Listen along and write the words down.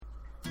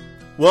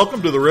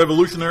Welcome to the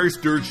Revolutionary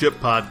Stewardship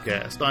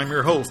Podcast. I'm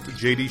your host,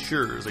 J.D.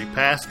 Schurz, a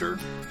pastor,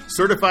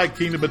 certified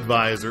kingdom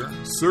advisor,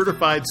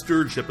 certified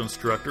stewardship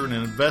instructor, and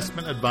an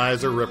investment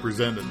advisor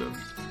representative.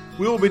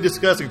 We will be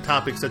discussing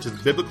topics such as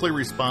biblically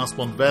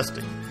responsible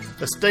investing,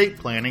 estate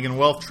planning, and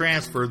wealth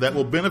transfer that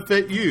will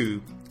benefit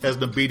you as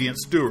an obedient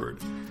steward.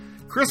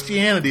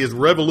 Christianity is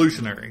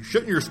revolutionary.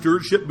 Shouldn't your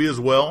stewardship be as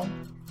well?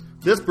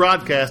 This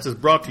broadcast is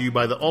brought to you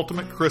by the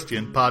Ultimate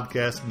Christian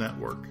Podcast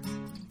Network.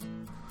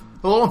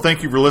 Hello, and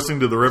thank you for listening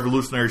to the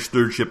Revolutionary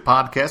Stewardship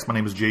Podcast. My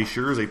name is Jay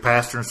Schurz, a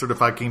pastor and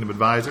certified kingdom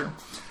advisor.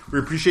 We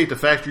appreciate the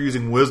fact you're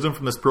using wisdom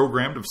from this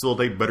program to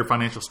facilitate better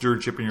financial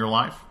stewardship in your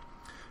life.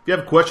 If you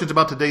have questions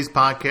about today's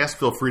podcast,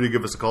 feel free to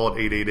give us a call at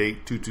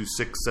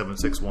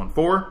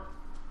 888-226-7614.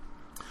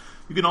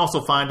 You can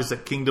also find us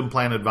at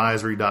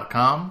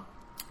kingdomplanadvisory.com.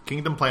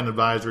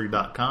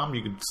 kingdomplanadvisory.com.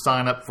 You can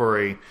sign up for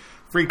a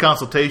free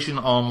consultation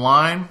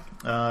online.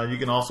 You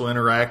can also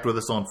interact with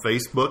us on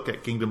Facebook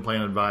at Kingdom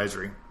Plan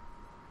Advisory.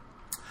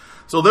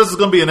 So this is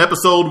going to be an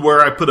episode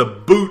where I put a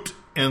boot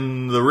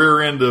in the rear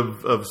end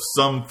of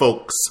some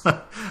folks.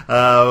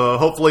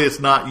 Hopefully it's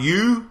not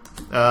you,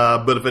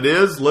 but if it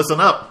is, listen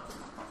up.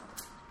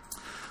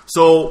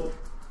 So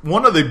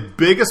one of the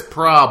biggest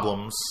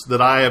problems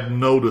that I have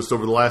noticed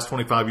over the last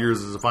 25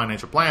 years as a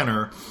financial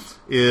planner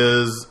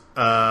is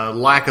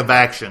lack of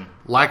action,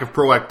 lack of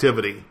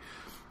proactivity,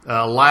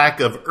 lack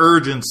of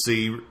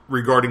urgency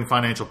regarding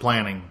financial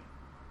planning.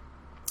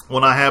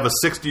 When I have a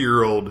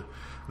 60-year-old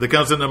that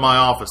comes into my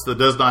office that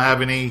does not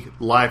have any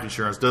life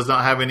insurance, does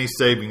not have any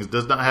savings,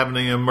 does not have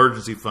any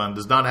emergency fund,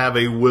 does not have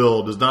a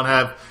will, does not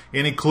have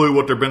any clue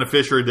what their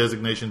beneficiary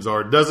designations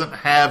are, doesn't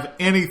have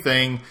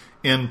anything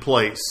in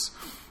place.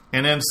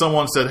 And then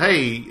someone said,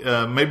 hey,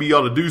 maybe you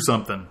ought to do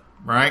something,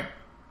 right?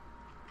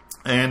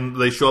 And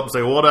they show up and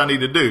say, well, what do I need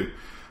to do?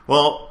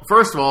 Well,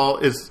 first of all,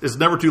 it's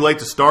never too late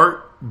to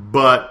start,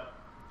 but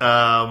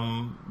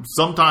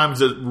sometimes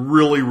it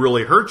really,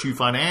 really hurts you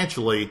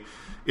financially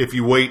if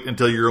you wait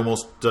until you're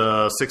almost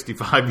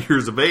 65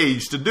 years of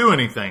age to do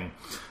anything.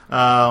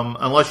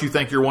 Unless you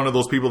think you're one of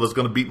those people that's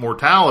going to beat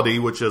mortality,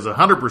 which is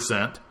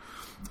 100%,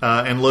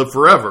 and live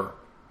forever.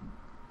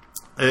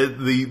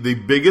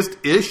 The biggest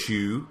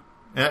issue,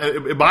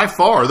 by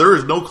far, there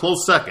is no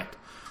close second.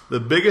 The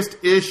biggest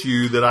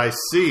issue that I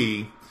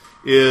see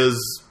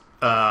is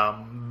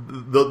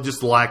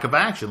just lack of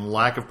action,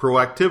 lack of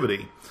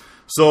proactivity.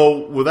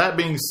 So with that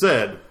being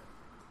said,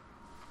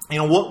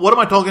 what am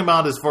I talking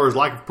about as far as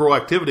lack of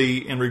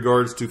proactivity in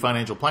regards to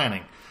financial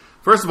planning?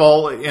 First of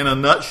all, in a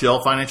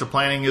nutshell, financial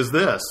planning is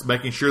this: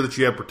 making sure that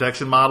you have a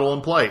protection model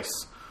in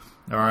place.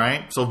 All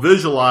right? So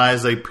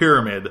visualize a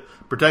pyramid.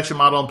 Protection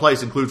model in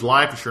place includes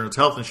life insurance,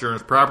 health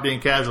insurance, property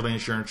and casualty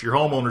insurance, your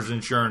homeowner's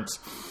insurance,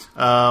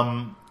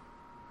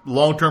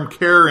 long-term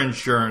care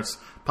insurance,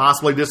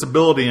 possibly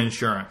disability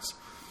insurance.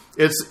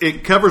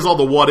 It covers all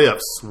the what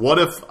ifs. What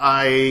if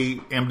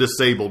I am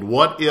disabled?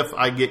 What if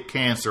I get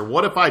cancer?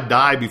 What if I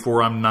die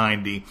before I'm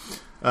 90?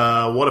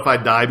 What if I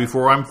die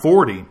before I'm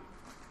 40?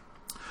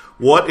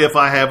 What if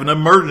I have an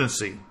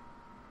emergency?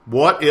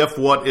 What if?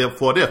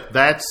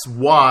 That's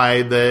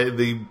why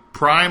the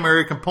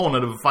primary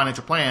component of a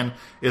financial plan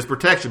is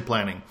protection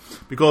planning.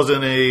 Because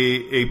in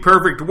a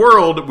perfect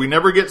world, we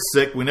never get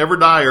sick, we never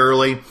die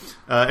early,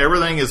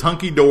 everything is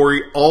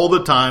hunky-dory all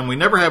the time, we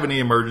never have any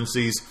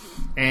emergencies,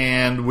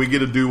 and we get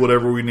to do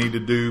whatever we need to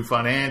do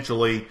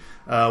financially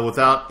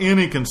without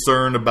any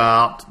concern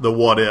about the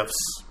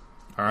what-ifs.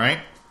 All right?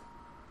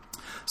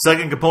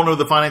 Second component of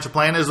the financial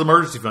plan is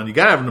emergency fund. You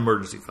got to have an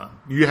emergency fund.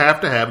 You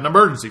have to have an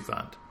emergency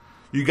fund.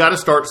 You got to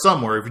start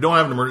somewhere. If you don't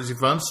have an emergency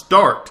fund,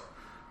 start.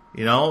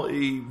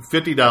 $50,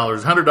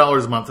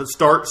 $100 a month.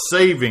 Start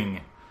saving.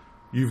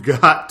 You've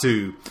got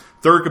to.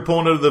 Third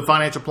component of the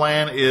financial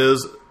plan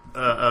is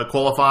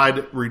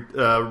qualified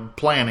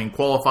planning,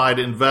 qualified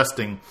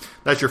investing.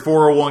 That's your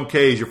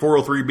 401ks, your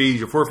 403bs,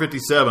 your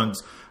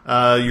 457s,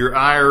 your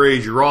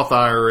IRAs, your Roth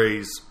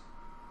IRAs.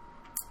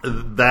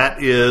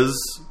 That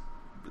is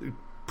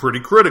pretty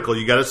critical.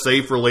 You got to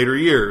save for later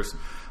years.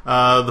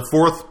 The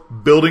fourth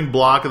building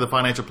block of the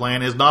financial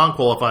plan is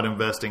non-qualified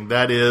investing.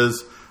 That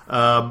is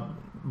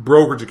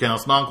brokerage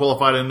accounts,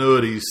 non-qualified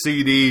annuities,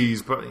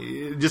 CDs,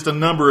 just a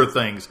number of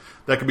things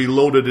that can be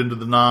loaded into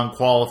the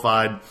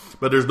non-qualified,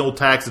 but there's no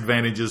tax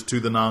advantages to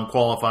the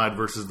non-qualified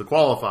versus the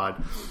qualified.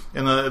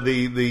 And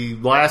the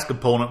last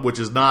component, which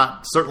is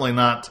certainly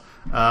not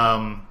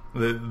the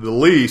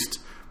least,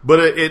 but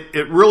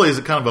it really is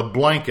a kind of a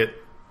blanket,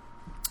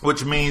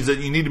 which means that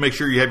you need to make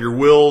sure you have your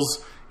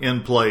wills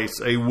in place,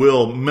 a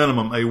will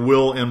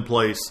in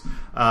place,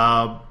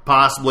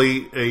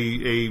 possibly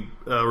a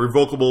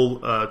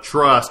revocable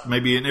trust,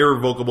 maybe an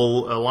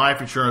irrevocable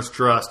life insurance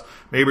trust,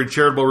 maybe a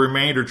charitable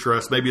remainder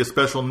trust, maybe a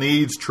special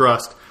needs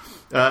trust.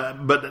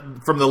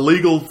 But from the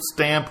legal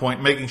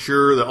standpoint, making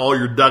sure that all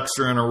your ducks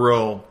are in a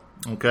row.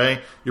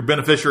 Okay, your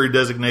beneficiary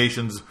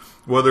designations,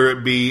 whether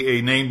it be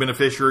a named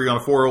beneficiary on a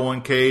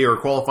 401k or a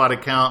qualified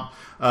account,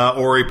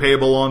 or a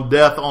payable on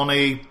death on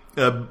a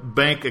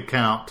bank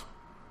account.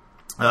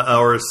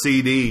 Or a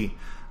CD,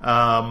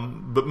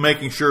 but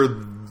making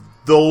sure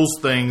those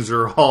things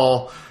are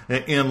all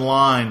in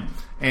line.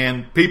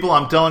 And people,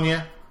 I'm telling you,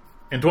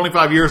 in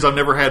 25 years, I've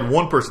never had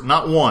one person,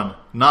 not one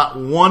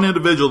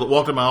individual that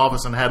walked in my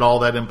office and had all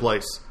that in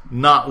place.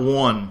 Not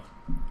one.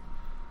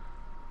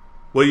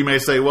 Well, you may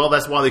say, well,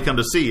 that's why they come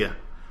to see you.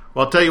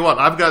 Well, I'll tell you what,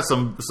 I've got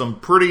some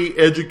pretty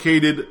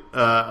educated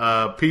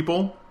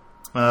people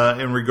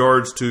in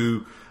regards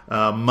to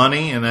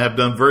money, and have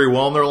done very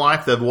well in their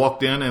life. They've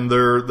walked in and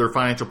their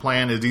financial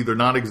plan is either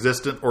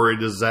non-existent or a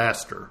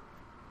disaster.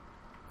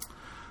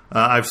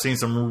 I've seen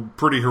some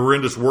pretty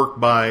horrendous work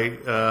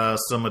by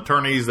some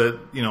attorneys that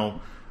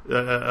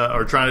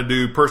are trying to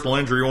do personal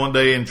injury one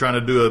day and trying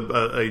to do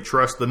a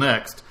trust the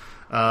next.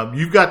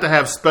 You've got to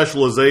have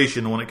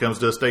specialization when it comes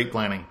to estate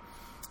planning.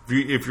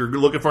 If you're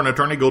looking for an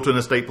attorney, go to an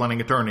estate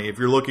planning attorney. If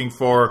you're looking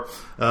for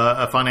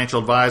a financial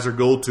advisor,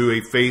 go to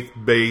a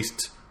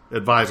faith-based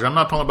advisor. I'm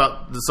not talking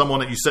about someone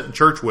that you sit in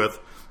church with.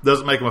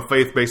 Doesn't make them a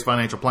faith-based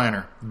financial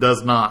planner.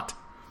 Does not.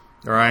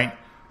 All right?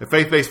 A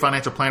faith-based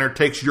financial planner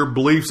takes your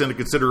beliefs into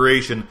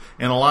consideration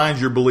and aligns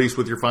your beliefs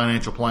with your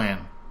financial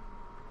plan.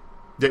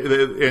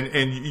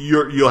 And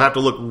you'll have to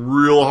look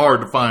real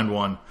hard to find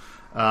one.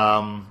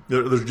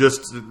 There's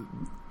just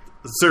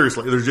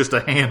a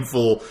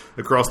handful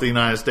across the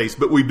United States,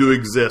 but we do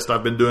exist.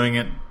 I've been doing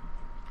it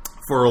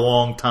for a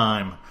long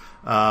time.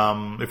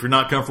 If you're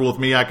not comfortable with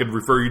me, I could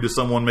refer you to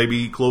someone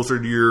maybe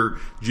closer to your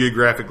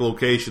geographic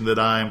location that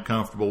I am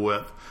comfortable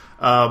with.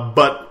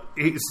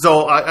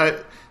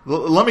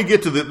 Let me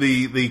get to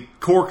the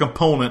core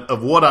component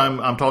of what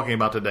I'm talking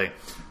about today.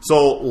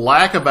 So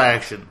lack of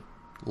action.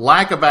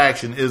 Lack of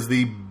action is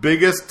the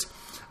biggest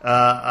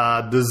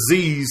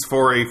disease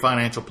for a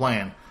financial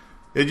plan.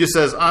 It just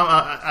says,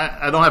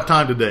 I don't have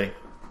time today.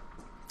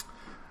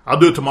 I'll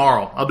do it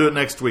tomorrow. I'll do it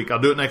next week. I'll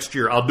do it next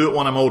year. I'll do it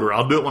when I'm older.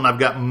 I'll do it when I've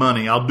got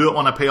money. I'll do it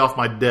when I pay off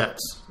my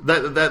debts.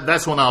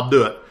 That's when I'll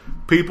do it.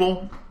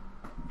 People,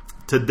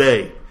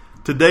 today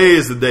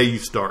is the day you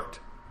start.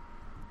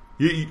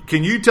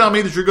 Can you tell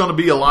me that you're going to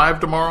be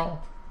alive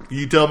tomorrow? Can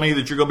you tell me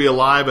that you're going to be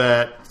alive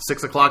at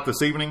 6 o'clock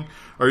this evening?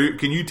 Or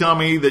can you tell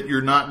me that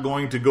you're not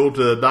going to go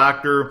to the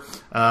doctor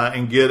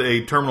and get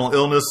a terminal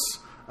illness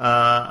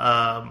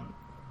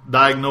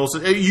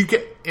diagnosis?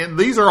 And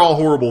these are all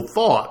horrible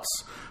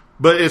thoughts,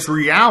 but it's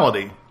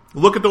reality.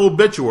 Look at the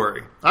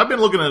obituary. I've been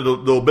looking at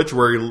the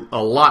obituary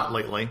a lot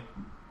lately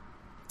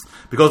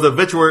because the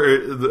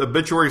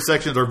obituary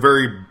sections are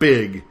very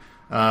big.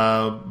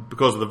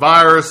 Because of the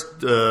virus,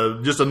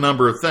 just a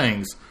number of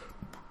things.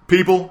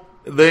 People,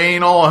 they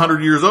ain't all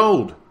 100 years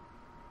old.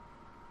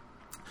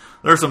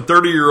 There's some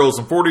 30-year-olds,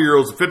 some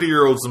 40-year-olds, some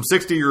 50-year-olds, some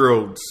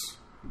 60-year-olds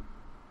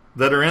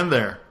that are in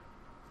there.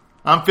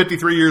 I'm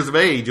 53 years of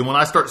age, and when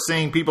I start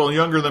seeing people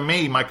younger than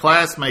me, my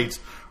classmates,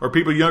 or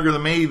people younger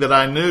than me that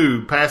I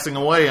knew passing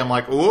away, I'm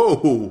like,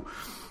 whoa.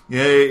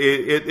 Yeah,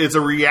 it's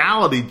a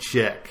reality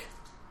check,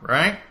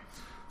 right?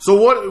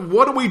 So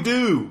what do we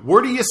do?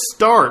 Where do you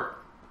start?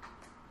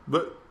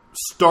 But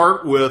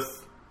start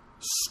with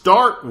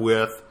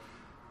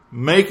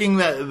making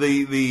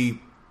the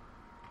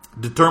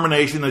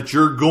determination that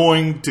you're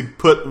going to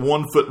put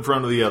one foot in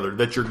front of the other,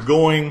 that you're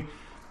going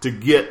to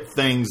get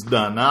things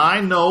done. Now,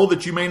 I know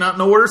that you may not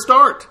know where to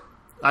start.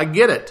 I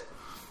get it.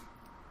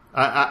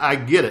 I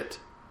get it.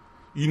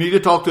 You need to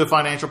talk to a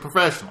financial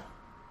professional.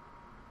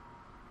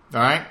 All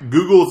right?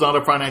 Google is not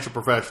a financial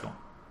professional.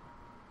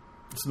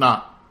 It's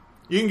not.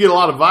 You can get a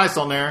lot of advice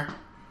on there,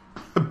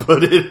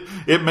 but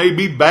it may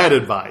be bad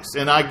advice.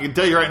 And I can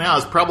tell you right now,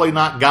 it's probably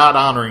not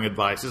God-honoring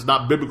advice. It's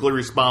not biblically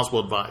responsible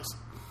advice.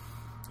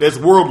 It's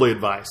worldly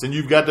advice. And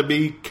you've got to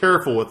be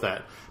careful with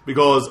that.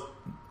 Because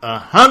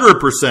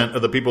 100%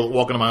 of the people that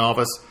walk into my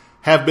office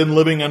have been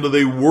living under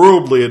the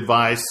worldly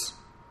advice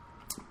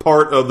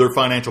part of their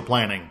financial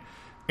planning.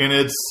 And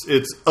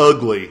it's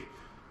ugly.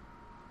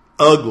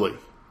 Ugly.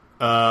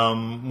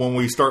 When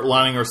we start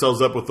lining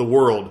ourselves up with the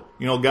world.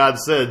 You know, God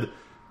said,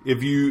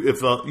 if you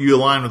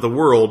align with the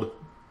world,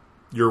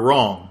 you're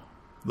wrong.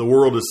 The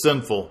world is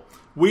sinful.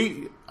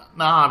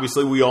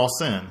 Obviously we all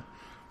sin.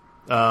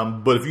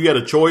 But if you had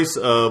a choice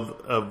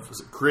of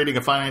creating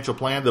a financial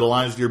plan that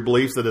aligns with your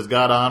beliefs, that is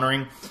God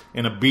honoring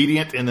and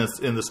obedient in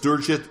the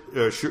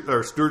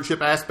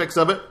stewardship aspects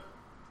of it,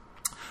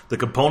 the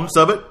components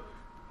of it,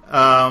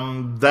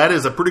 that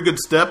is a pretty good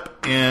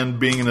step in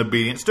being an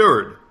obedient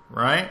steward,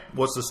 right?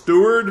 What's a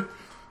steward?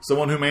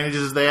 Someone who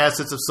manages the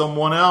assets of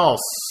someone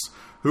else.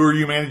 Who are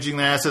you managing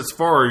the assets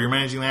for? You're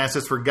managing the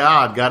assets for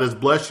God. God has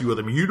blessed you with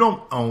them. You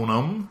don't own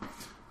them,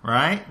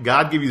 right?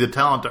 God gave you the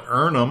talent to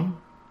earn them,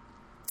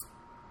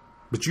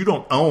 but you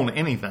don't own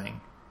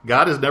anything.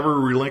 God has never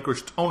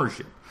relinquished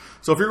ownership.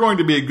 So if you're going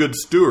to be a good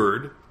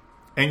steward,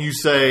 and you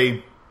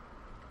say,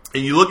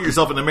 and you look at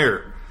yourself in the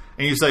mirror,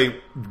 and you say,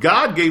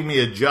 God gave me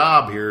a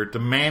job here to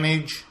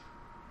manage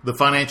the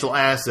financial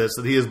assets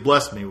that He has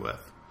blessed me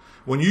with.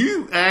 When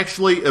you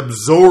actually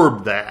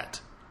absorb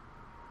that,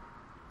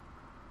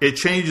 it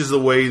changes the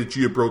way that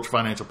you approach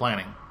financial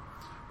planning.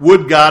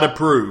 Would God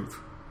approve?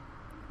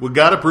 Would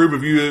God approve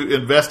of you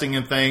investing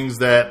in things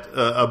that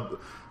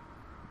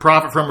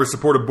profit from or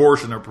support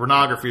abortion or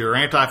pornography or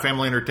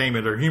anti-family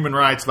entertainment or human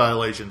rights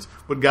violations.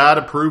 Would God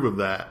approve of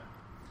that?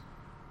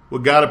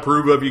 Would God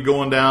approve of you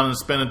going down and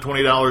spending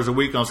 $20 a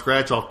week on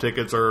scratch-off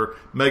tickets or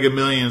Mega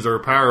Millions or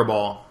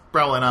Powerball?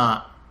 Probably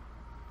not.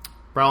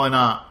 Probably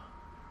not.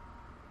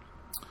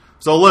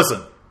 So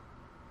listen,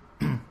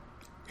 I'm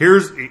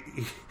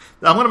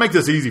going to make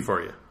this easy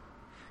for you.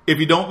 If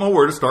you don't know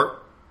where to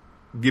start,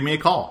 give me a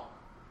call.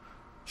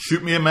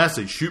 Shoot me a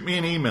message. Shoot me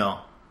an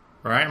email.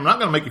 All right? I'm not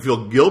going to make you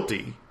feel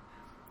guilty.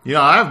 You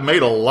know, I've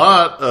made a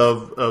lot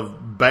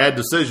of bad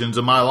decisions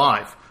in my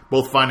life,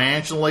 both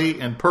financially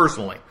and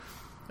personally.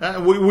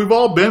 We've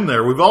all been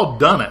there. We've all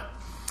done it.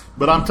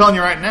 But I'm telling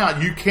you right now,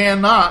 you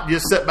cannot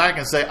just sit back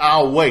and say,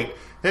 I'll wait.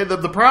 Hey,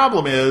 the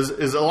problem is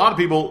a lot of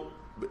people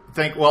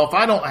think, well, if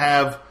I don't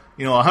have,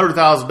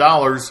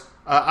 $100,000,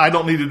 I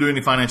don't need to do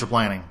any financial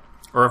planning.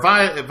 Or if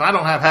I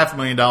don't have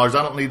 $500,000, I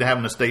don't need to have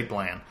an estate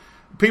plan.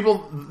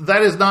 People,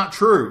 that is not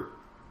true.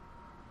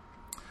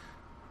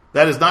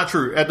 That is not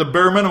true. At the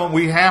bare minimum,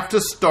 we have to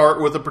start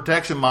with a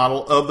protection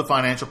model of the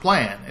financial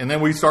plan. And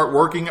then we start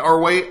working our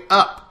way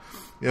up.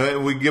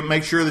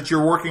 Make sure that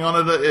you're working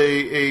on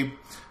a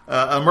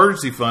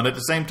emergency fund. At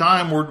the same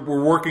time,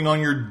 we're working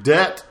on your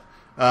debt.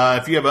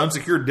 If you have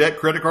unsecured debt,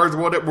 credit cards,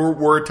 whatever,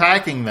 we're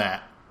attacking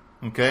that.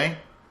 Okay?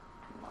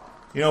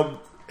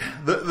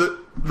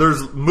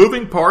 There's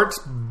moving parts,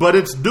 but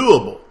it's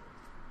doable.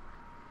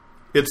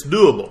 It's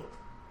doable.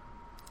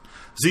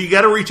 So you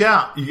got to reach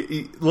out.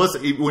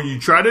 Listen, when you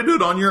try to do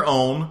it on your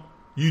own,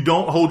 you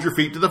don't hold your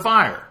feet to the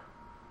fire.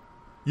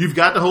 You've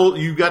got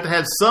to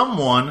have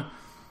someone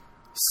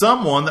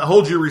that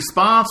holds you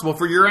responsible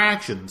for your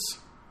actions.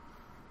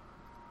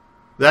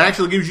 That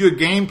actually gives you a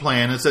game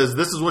plan and says,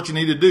 this is what you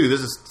need to do. This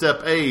is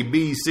step A,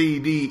 B, C,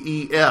 D,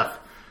 E, F.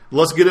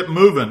 Let's get it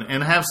moving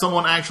and have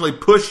someone actually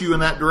push you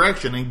in that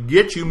direction and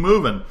get you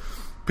moving.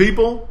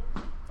 People,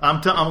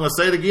 I'm going to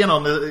say it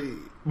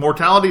again,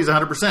 mortality is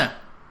 100%.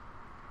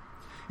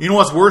 You know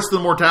what's worse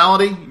than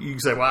mortality? You can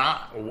say,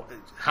 well,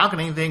 how can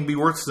anything be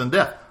worse than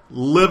death?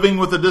 Living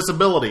with a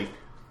disability.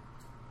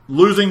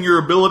 Losing your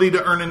ability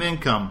to earn an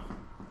income.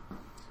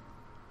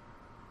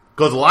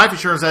 Because life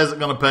insurance isn't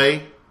going to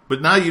pay.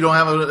 But now you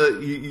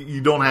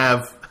don't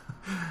have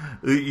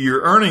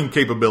your earning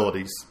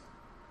capabilities.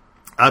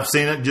 I've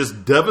seen it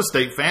just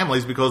devastate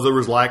families because there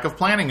was lack of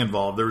planning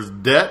involved. There was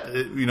debt,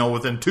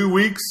 within 2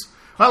 weeks.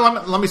 Well,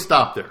 let me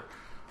stop there.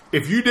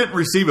 If you didn't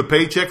receive a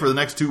paycheck for the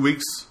next 2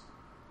 weeks,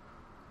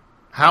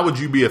 how would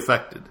you be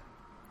affected?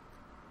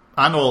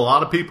 I know a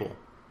lot of people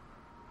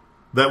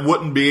that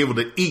wouldn't be able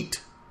to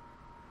eat.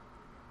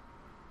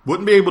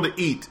 Wouldn't be able to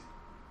eat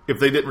if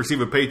they didn't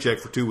receive a paycheck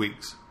for 2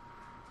 weeks.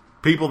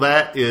 People,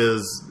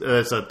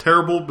 it's a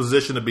terrible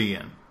position to be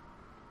in.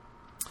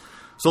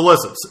 So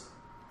listen,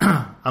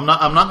 I'm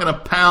not going to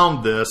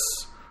pound this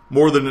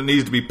more than it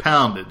needs to be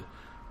pounded,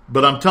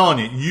 but I'm telling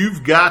you,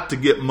 you've got to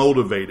get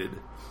motivated.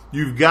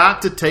 You've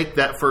got to take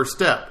that first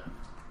step.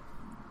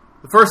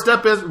 The first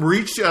step is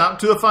reach out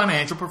to a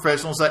financial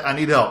professional and say, I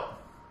need help.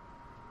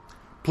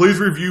 Please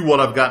review what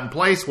I've got in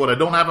place, what I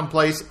don't have in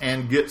place,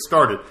 and get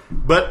started.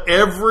 But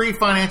every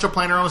financial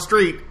planner on the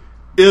street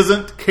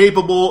isn't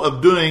capable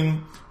of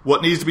doing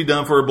what needs to be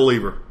done for a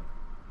believer.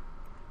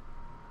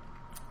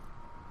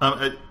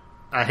 I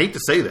hate to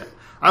say that.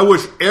 I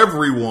wish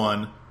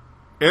everyone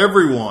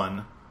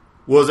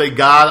was a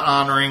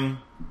God-honoring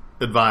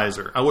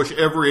advisor. I wish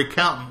every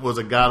accountant was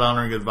a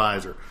God-honoring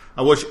advisor.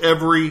 I wish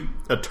every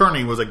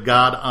attorney was a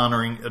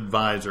God-honoring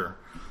advisor.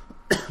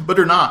 But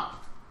they're not.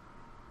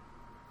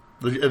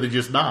 They're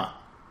just not.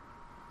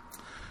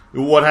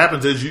 What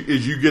happens is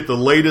you get the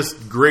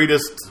latest,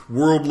 greatest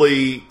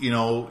worldly,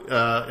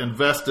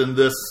 invest in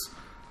this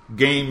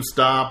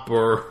GameStop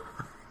or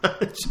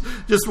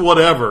just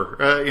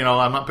whatever.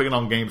 I'm not picking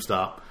on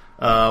GameStop,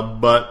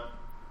 but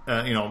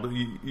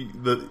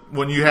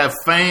when you have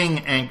FANG,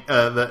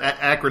 the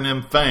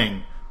acronym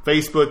FANG,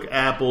 Facebook,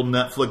 Apple,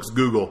 Netflix,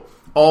 Google,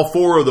 all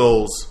four of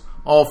those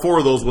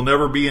will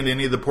never be in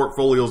any of the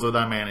portfolios that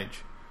I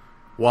manage.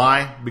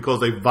 Why? Because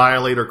they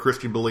violate our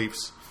Christian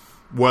beliefs,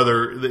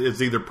 whether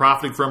it's either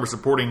profiting from or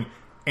supporting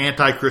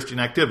anti-Christian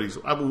activities.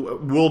 I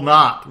will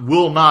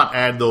not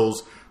add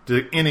those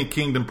to any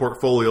kingdom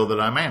portfolio that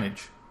I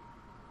manage.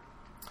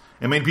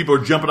 I mean, people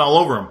are jumping all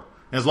over them.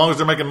 And as long as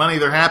they're making money,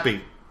 they're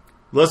happy.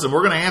 Listen, we're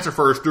going to answer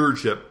for our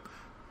stewardship.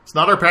 It's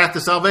not our path to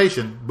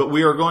salvation, but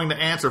we are going to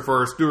answer for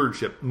our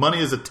stewardship.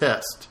 Money is a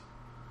test.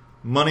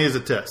 Money is a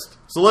test.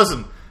 So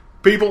listen,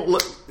 people,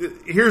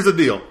 here's the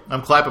deal.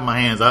 I'm clapping my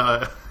hands.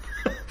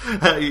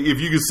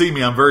 If you can see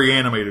me, I'm very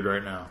animated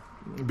right now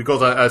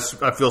because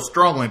I feel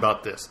strongly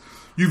about this.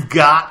 You've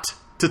got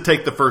to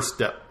take the first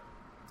step.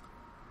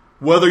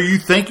 Whether you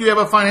think you have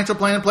a financial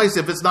plan in place,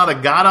 if it's not a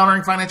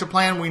God-honoring financial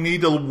plan, we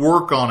need to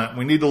work on it.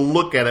 We need to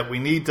look at it. We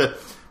need to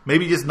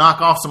maybe just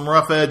knock off some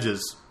rough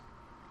edges.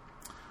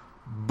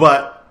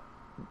 But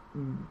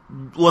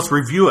let's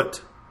review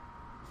it.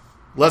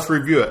 Let's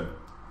review it.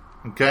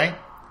 Okay?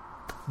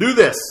 Do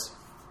this.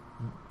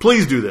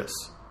 Please do this.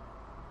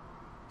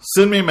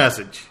 Send me a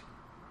message.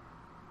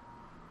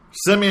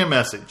 send me a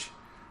message.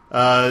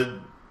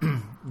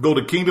 Go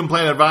to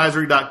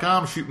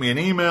kingdomplanadvisory.com, shoot me an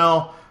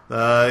email.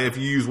 If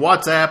you use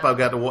WhatsApp, I've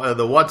got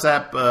the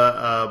WhatsApp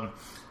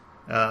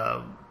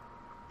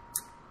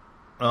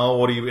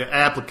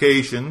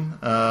application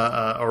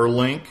or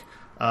link.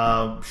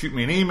 Shoot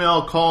me an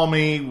email, call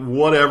me,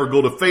 whatever.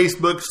 Go to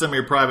Facebook, send me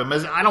a private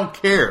message. I don't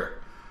care.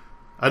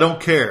 But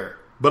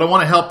I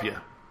want to help you.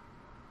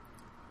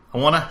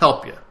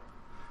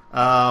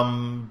 But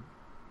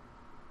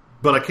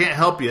I can't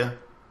help you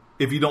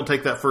if you don't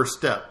take that first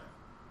step.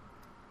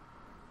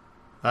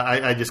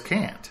 I just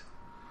can't.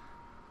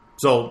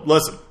 So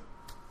listen,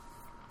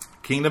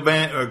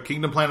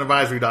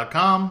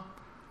 KingdomPlanAdvisory.com.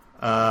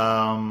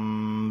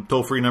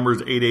 Toll-free number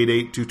is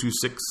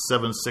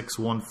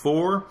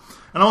 888-226-7614.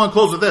 And I want to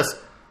close with this.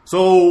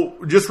 So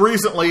just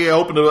recently I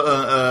opened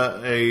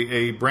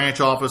a branch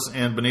office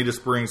in Bonita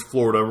Springs,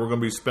 Florida. We're going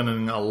to be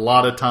spending a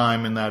lot of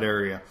time in that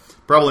area.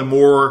 Probably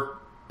more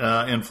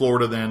in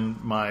Florida than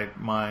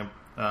my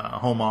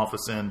home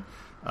office in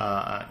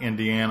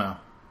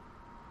Indiana.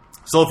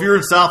 So if you're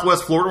in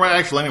Southwest Florida, well,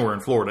 actually anywhere in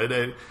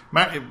Florida,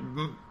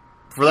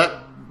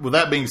 with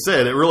that being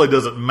said, it really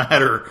doesn't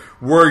matter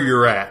where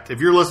you're at.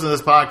 If you're listening to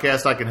this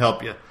podcast, I can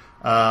help you.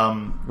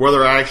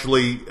 Whether I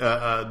actually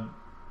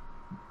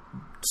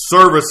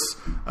service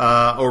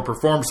or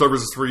perform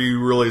services for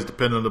you really is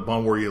dependent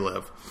upon where you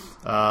live.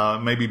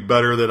 It may be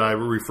better that I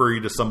refer you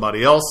to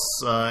somebody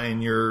else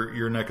in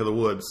your neck of the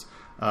woods.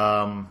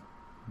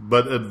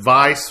 But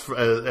advice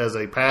as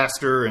a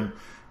pastor and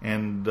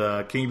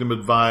kingdom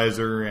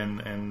advisor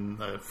and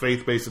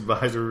faith-based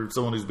advisor,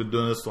 someone who's been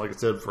doing this, like I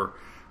said, for a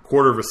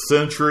quarter of a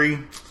century,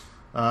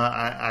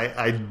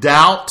 I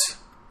doubt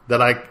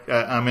that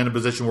I'm in a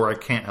position where I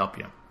can't help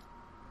you.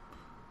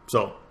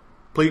 So,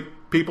 please,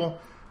 people,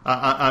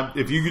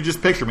 if you could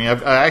just picture me,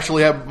 I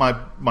actually have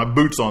my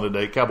boots on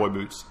today, cowboy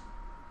boots.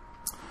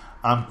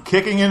 I'm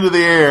kicking into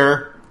the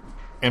air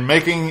and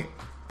making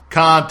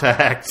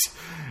contact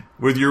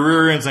with your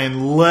rear end saying,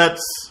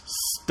 let's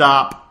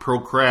stop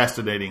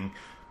procrastinating.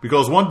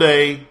 Because one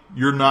day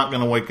you're not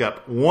going to wake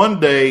up. One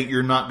day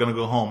you're not going to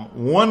go home.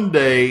 One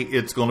day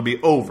it's going to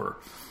be over.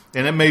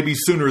 And it may be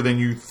sooner than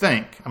you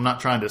think. I'm not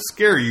trying to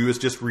scare you. It's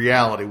just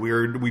reality.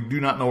 We do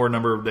not know our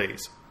number of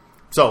days.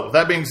 So with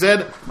that being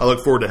said, I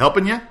look forward to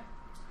helping you.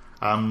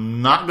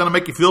 I'm not going to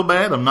make you feel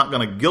bad. I'm not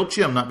going to guilt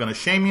you. I'm not going to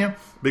shame you,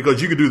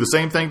 because you could do the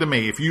same thing to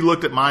me. If you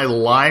looked at my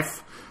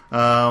life,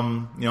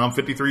 I'm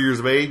 53 years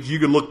of age, you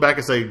could look back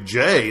and say,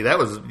 Jay,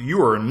 you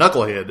were a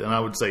knucklehead. And I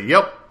would say,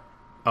 yep,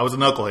 I was a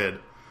knucklehead.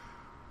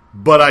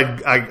 But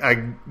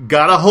I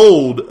got a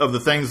hold of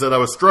the things that I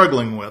was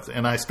struggling with,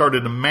 and I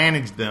started to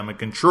manage them and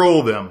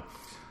control them,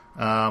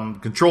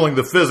 controlling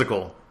the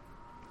physical,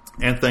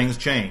 and things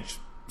changed.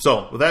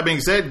 So with that being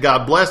said,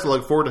 God bless. I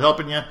look forward to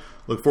helping you.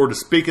 Look forward to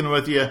speaking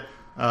with you.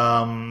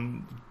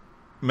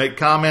 Make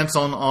comments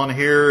on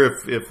here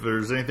if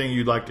there's anything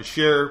you'd like to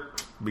share.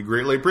 It'd be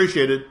greatly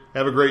appreciated.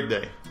 Have a great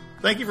day.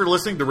 Thank you for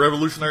listening to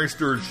Revolutionary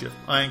Stewardship.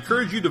 I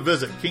encourage you to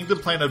visit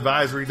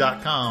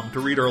KingdomPlanAdvisory.com to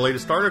read our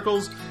latest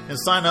articles and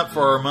sign up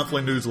for our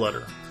monthly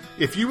newsletter.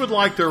 If you would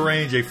like to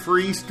arrange a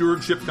free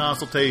stewardship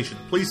consultation,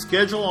 please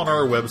schedule on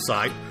our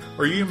website,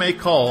 or you may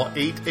call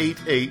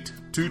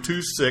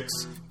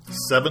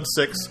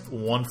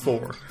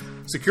 888-226-7614.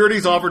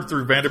 Securities offered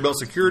through Vanderbilt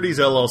Securities,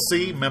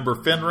 LLC, member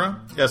FINRA,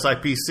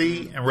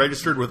 SIPC, and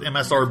registered with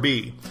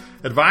MSRB.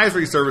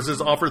 Advisory services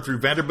offered through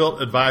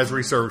Vanderbilt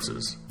Advisory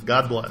Services.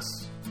 God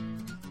bless.